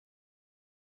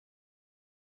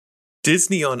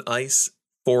Disney on Ice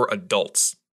for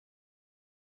adults.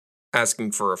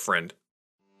 Asking for a friend.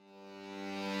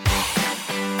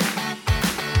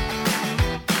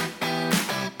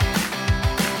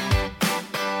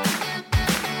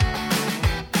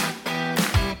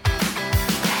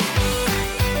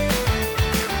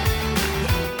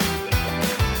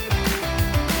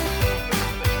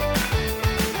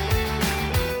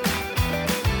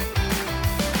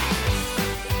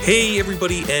 Hey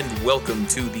everybody, and welcome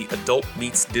to the Adult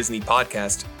Meets Disney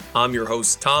podcast. I'm your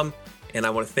host, Tom, and I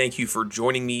want to thank you for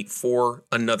joining me for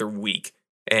another week.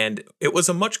 And it was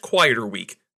a much quieter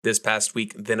week this past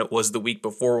week than it was the week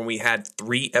before when we had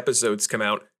 3 episodes come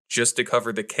out just to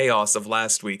cover the chaos of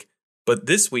last week. But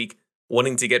this week,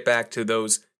 wanting to get back to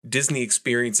those Disney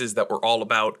experiences that we're all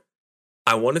about,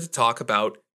 I wanted to talk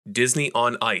about Disney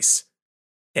on Ice.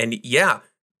 And yeah,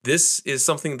 this is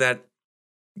something that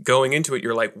going into it,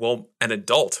 you're like, well, an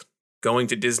adult going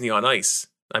to Disney on Ice.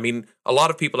 I mean, a lot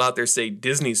of people out there say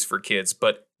Disney's for kids,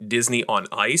 but Disney on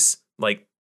Ice? Like,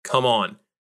 come on.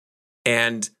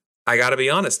 And I gotta be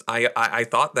honest, I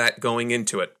thought that going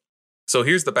into it. So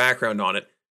here's the background on it.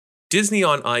 Disney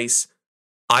on Ice,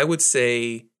 I would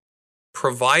say,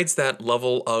 provides that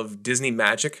level of Disney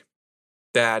magic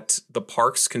that the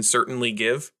parks can certainly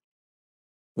give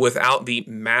without the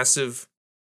massive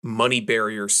money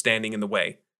barrier standing in the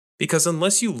way. Because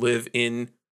unless you live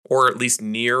in, or at least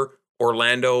near,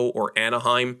 Orlando or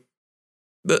Anaheim,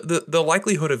 the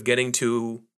likelihood of getting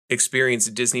to experience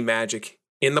Disney magic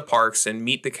in the parks and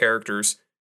meet the characters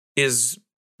is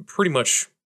pretty much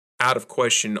out of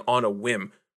question on a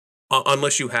whim,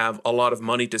 unless you have a lot of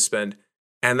money to spend.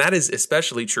 And that is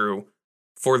especially true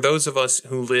for those of us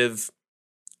who live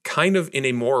kind of in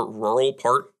a more rural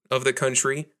part of the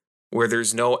country, where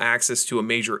there's no access to a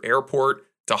major airport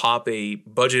to hop a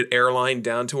budget airline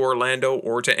down to Orlando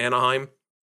or to Anaheim.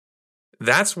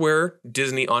 That's where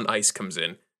Disney on Ice comes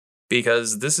in,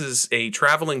 because this is a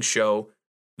traveling show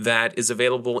that is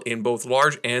available in both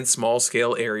large and small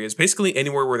scale areas. Basically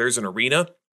anywhere where there's an arena,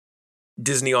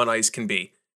 Disney on Ice can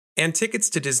be. And tickets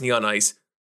to Disney on Ice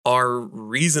are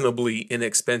reasonably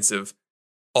inexpensive,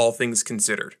 all things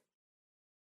considered.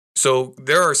 So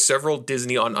there are several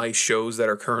Disney on Ice shows that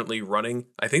are currently running.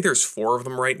 I think there's 4 of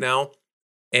them right now.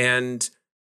 And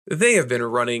they have been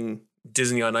running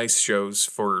Disney on Ice shows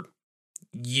for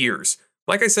years.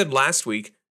 Like I said last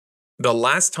week, the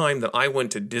last time that I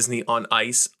went to Disney on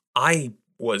Ice, I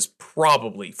was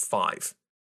probably 5.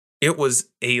 It was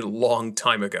a long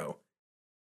time ago.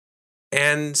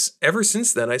 And ever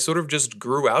since then, I sort of just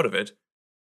grew out of it.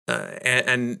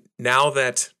 And now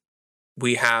that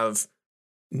we have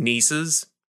nieces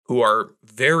who are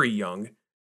very young,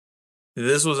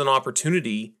 this was an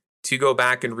opportunity to go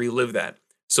back and relive that.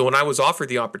 So when I was offered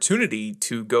the opportunity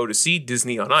to go to see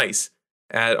Disney on Ice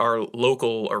at our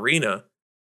local arena,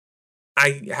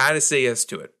 I had to say yes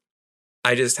to it.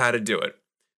 I just had to do it.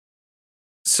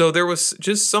 So there was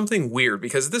just something weird,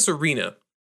 because this arena,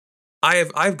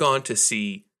 I've gone to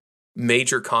see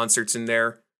major concerts in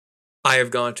there. I have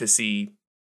gone to see,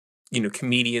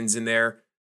 comedians in there.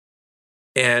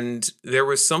 And there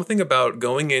was something about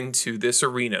going into this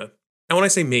arena. And when I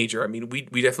say major, I mean,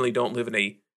 we definitely don't live in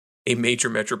a major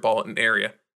metropolitan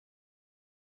area.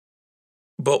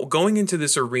 But going into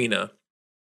this arena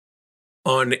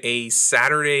on a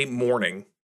Saturday morning,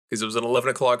 because it was an 11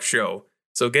 o'clock show,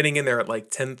 so getting in there at like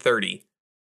 10:30,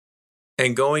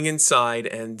 and going inside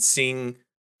and seeing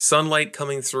sunlight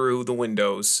coming through the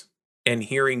windows and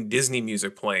hearing Disney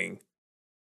music playing,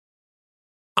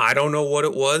 I don't know what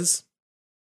it was,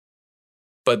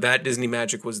 but that Disney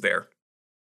magic was there.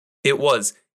 It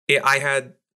was. I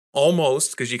had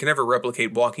almost, because you can never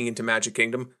replicate walking into Magic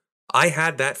Kingdom, I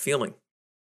had that feeling.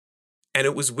 And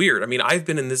it was weird. I mean, I've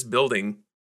been in this building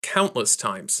countless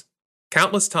times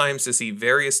to see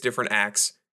various different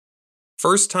acts.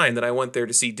 First time that I went there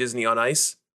to see Disney on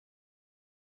Ice,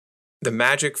 the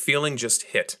magic feeling just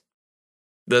hit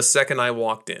the second I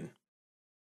walked in.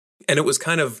 And it was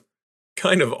kind of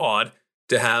odd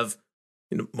to have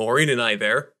Maureen and I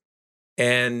there.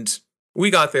 And we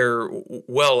got there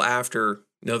well after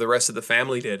the rest of the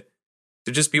family did.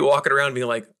 To just be walking around being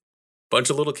like, bunch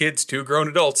of little kids, 2 grown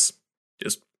adults,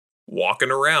 just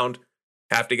walking around,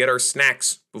 have to get our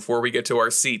snacks before we get to our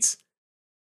seats.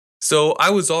 So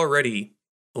I was already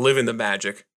living the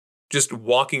magic, just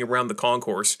walking around the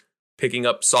concourse, picking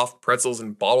up soft pretzels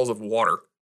and bottles of water.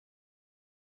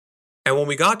 And when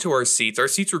we got to our seats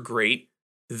were great.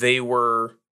 They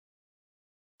were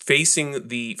facing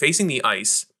the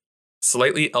ice,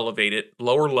 slightly elevated,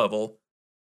 lower level.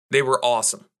 They were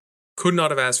awesome. Could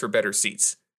not have asked for better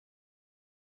seats.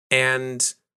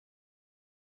 And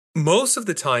Most of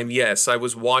the time, yes, I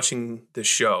was watching the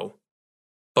show,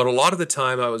 but a lot of the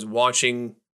time I was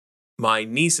watching my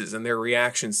nieces and their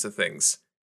reactions to things.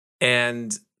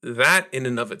 And that in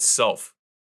and of itself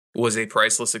was a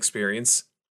priceless experience.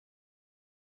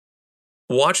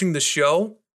 Watching the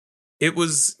show, it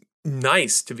was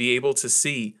nice to be able to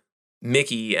see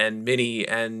Mickey and Minnie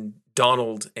and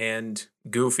Donald and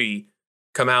Goofy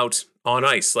come out on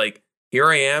ice. Like, here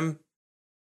I am,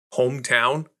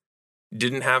 hometown,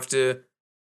 didn't have to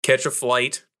catch a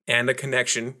flight and a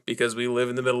connection because we live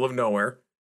in the middle of nowhere.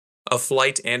 A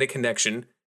flight and a connection,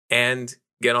 and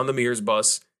get on the Mears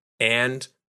bus and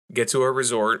get to a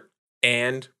resort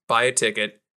and buy a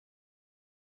ticket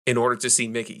in order to see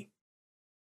Mickey.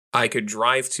 I could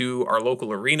drive to our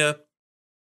local arena.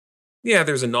 Yeah,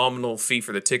 there's a nominal fee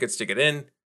for the tickets to get in,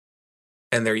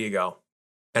 and there you go.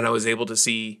 And I was able to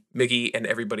see Mickey and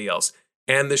everybody else.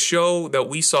 And the show that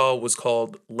we saw was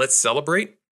called Let's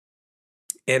Celebrate,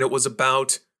 and it was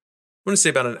about, I'm going to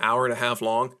say about an hour and a half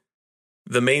long.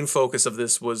 The main focus of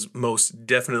this was most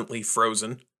definitely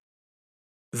Frozen.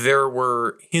 There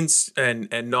were hints and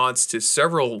nods to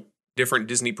several different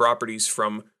Disney properties,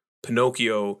 from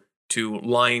Pinocchio to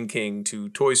Lion King to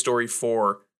Toy Story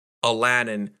 4,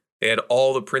 Aladdin. They had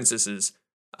all the princesses.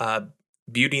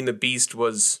 Beauty and the Beast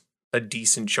was a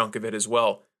decent chunk of it as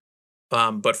well.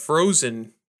 But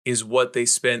Frozen is what they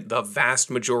spent the vast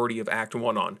majority of Act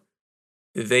 1 on.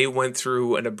 They went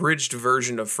through an abridged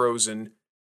version of Frozen.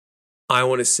 I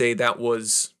want to say that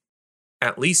was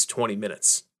at least 20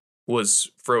 minutes was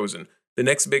Frozen. The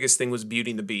next biggest thing was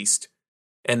Beauty and the Beast.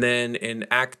 And then in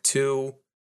Act 2,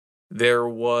 there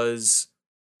was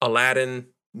Aladdin,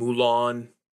 Mulan,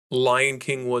 Lion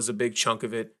King was a big chunk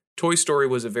of it. Toy Story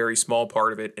was a very small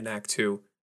part of it in Act 2.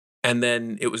 And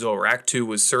then it was over. Act 2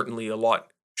 was certainly a lot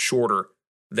shorter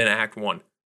than Act 1.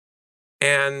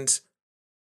 And,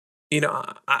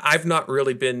 I've not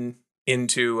really been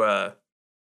into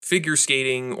figure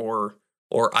skating or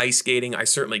ice skating. I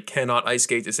certainly cannot ice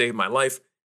skate to save my life.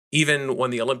 Even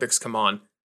when the Olympics come on,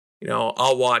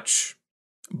 I'll watch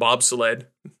bobsled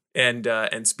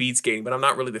and speed skating, but I'm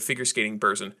not really the figure skating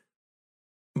person.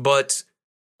 But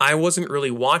I wasn't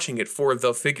really watching it for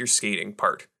the figure skating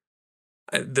part.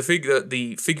 The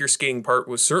figure skating part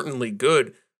was certainly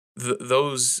good.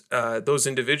 Those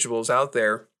individuals out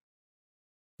there,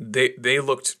 they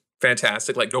looked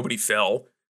fantastic. Like, nobody fell.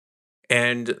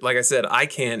 And like I said, I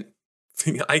can't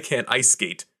ice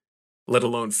skate, let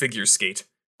alone figure skate,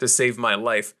 to save my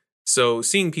life. So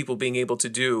seeing people being able to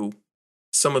do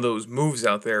some of those moves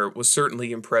out there was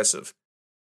certainly impressive.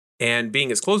 And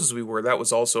being as close as we were, that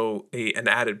was also an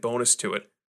added bonus to it.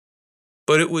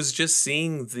 But it was just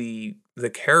seeing the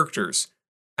characters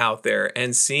out there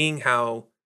and seeing how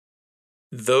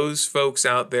those folks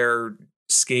out there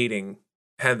skating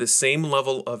had the same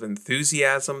level of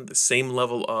enthusiasm, the same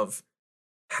level of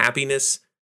happiness,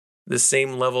 the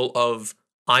same level of,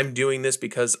 I'm doing this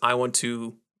because I want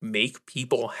to make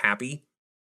people happy,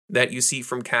 that you see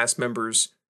from cast members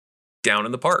down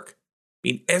in the park. I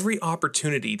mean, every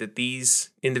opportunity that these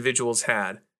individuals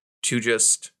had to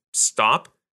just stop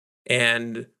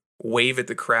and wave at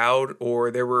the crowd, or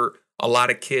there were a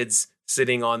lot of kids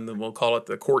sitting on we'll call it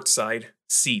the courtside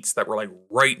seats that were like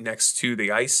right next to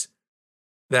the ice,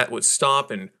 that would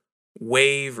stop and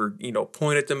wave, or,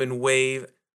 point at them and wave.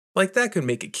 Like, that could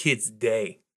make a kid's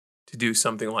day to do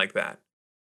something like that.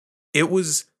 It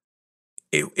was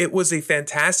a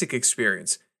fantastic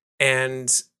experience. And,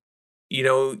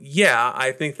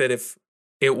 I think that if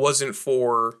it wasn't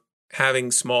for having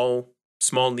small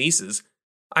nieces,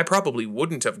 I probably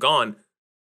wouldn't have gone.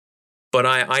 But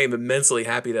I am immensely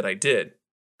happy that I did.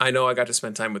 I know I got to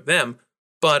spend time with them,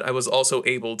 but I was also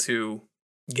able to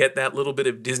get that little bit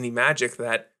of Disney magic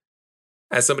that,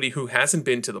 as somebody who hasn't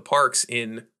been to the parks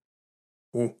in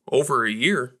over a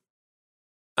year,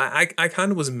 I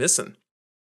kind of was missing.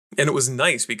 And it was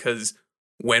nice because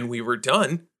when we were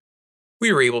done,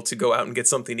 we were able to go out and get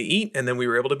something to eat, and then we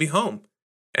were able to be home.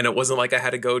 And it wasn't like I had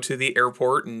to go to the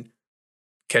airport and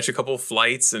catch a couple of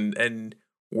flights and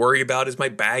worry about, is my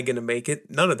bag going to make it?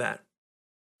 None of that.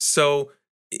 So,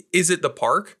 is it the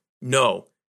park? No,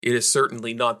 it is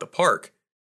certainly not the park.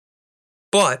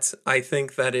 But I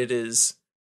think that it is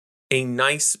a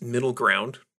nice middle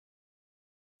ground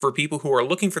for people who are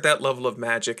looking for that level of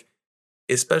magic,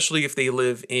 especially if they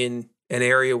live in an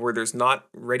area where there's not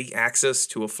ready access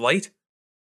to a flight,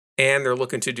 and they're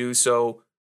looking to do so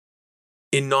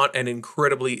in not an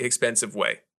incredibly expensive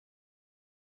way.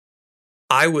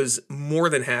 I was more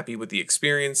than happy with the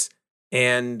experience,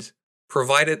 and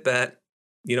provided that,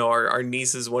 our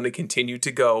nieces want to continue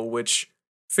to go, which,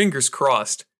 fingers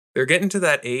crossed, they're getting to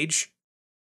that age,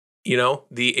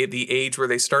 the age where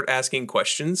they start asking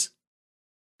questions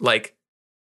like,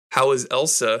 how is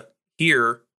Elsa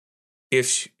here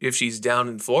if she's down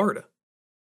in Florida?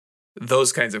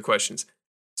 Those kinds of questions.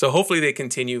 So hopefully they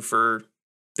continue for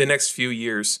the next few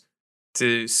years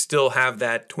to still have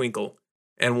that twinkle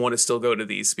and want to still go to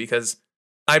these, because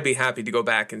I'd be happy to go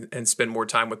back and spend more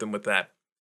time with them with that.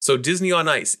 So Disney on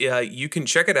Ice, you can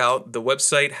check it out. The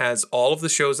website has all of the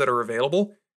shows that are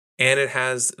available, and it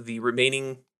has the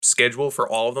remaining schedule for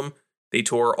all of them. They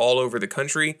tour all over the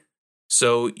country.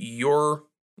 So your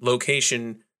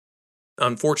location,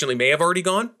 unfortunately, may have already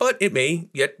gone, but it may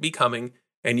yet be coming,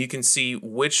 and you can see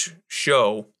which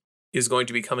show is going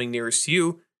to be coming nearest to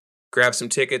you. Grab some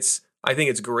tickets. I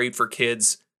think it's great for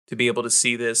kids to be able to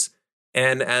see this.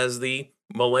 And as the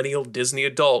millennial Disney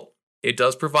adult, it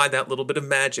does provide that little bit of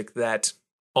magic that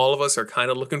all of us are kind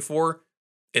of looking for,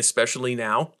 especially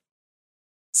now.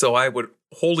 So I would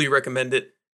wholly recommend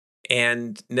it.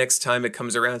 And next time it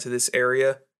comes around to this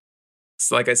area,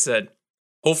 it's like I said,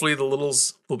 hopefully the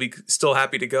littles will be still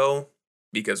happy to go,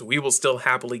 because we will still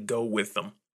happily go with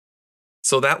them.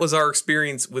 So that was our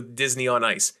experience with Disney on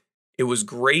Ice. It was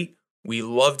great. We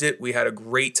loved it. We had a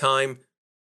great time.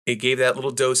 It gave that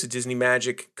little dose of Disney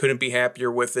magic. Couldn't be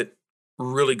happier with it.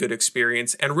 Really good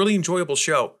experience and really enjoyable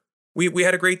show. We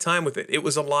had a great time with it. It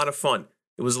was a lot of fun.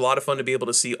 It was a lot of fun to be able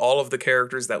to see all of the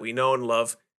characters that we know and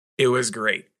love. It was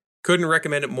great. Couldn't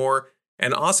recommend it more.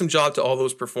 An awesome job to all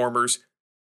those performers.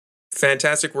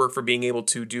 Fantastic work for being able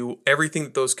to do everything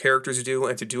that those characters do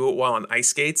and to do it while on ice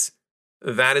skates.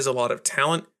 That is a lot of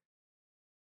talent.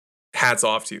 Hats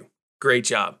off to you. Great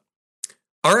job.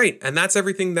 All right, and that's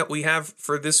everything that we have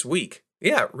for this week.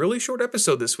 Yeah, really short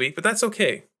episode this week, but that's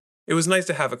okay. It was nice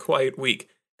to have a quiet week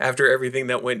after everything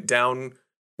that went down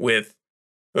with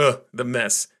the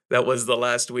mess that was the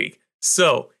last week.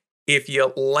 So, if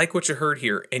you like what you heard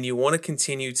here and you want to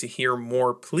continue to hear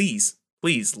more, please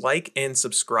like and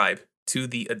subscribe to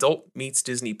the Adult Meets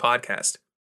Disney podcast.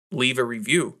 Leave a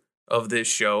review of this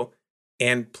show,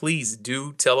 and please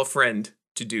do tell a friend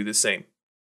to do the same.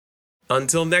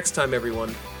 Until next time,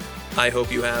 everyone, I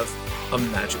hope you have a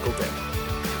magical day.